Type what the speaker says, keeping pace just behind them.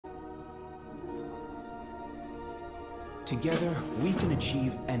Together, we can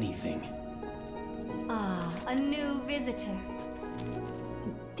achieve anything. Ah, a new visitor.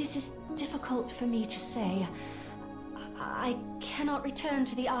 This is difficult for me to say. I cannot return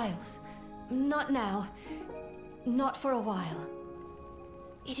to the Isles. Not now. Not for a while.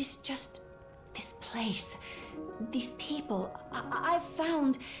 It is just this place, these people. I've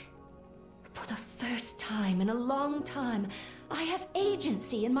found, for the first time in a long time, I have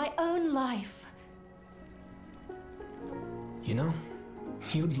agency in my own life. You know,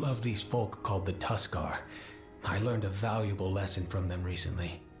 you'd love these folk called the Tuskar. I learned a valuable lesson from them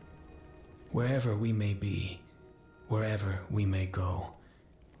recently. Wherever we may be, wherever we may go,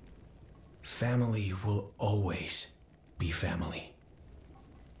 family will always be family.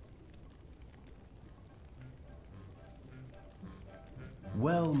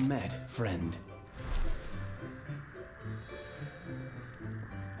 Well met, friend.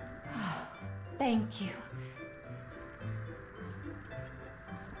 Thank you.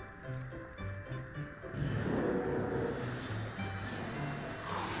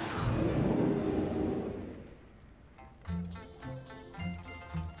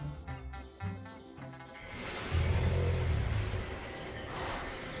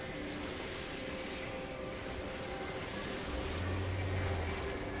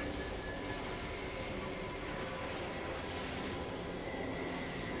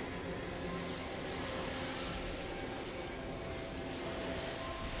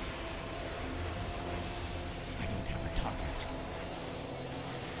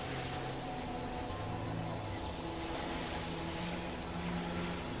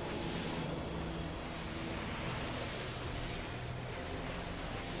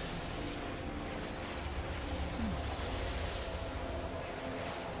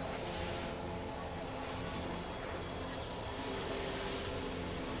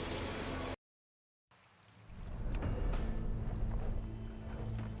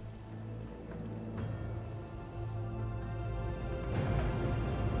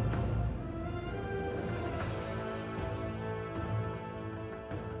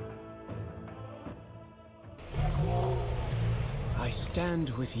 I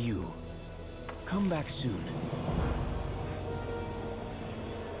stand with you. Come back soon.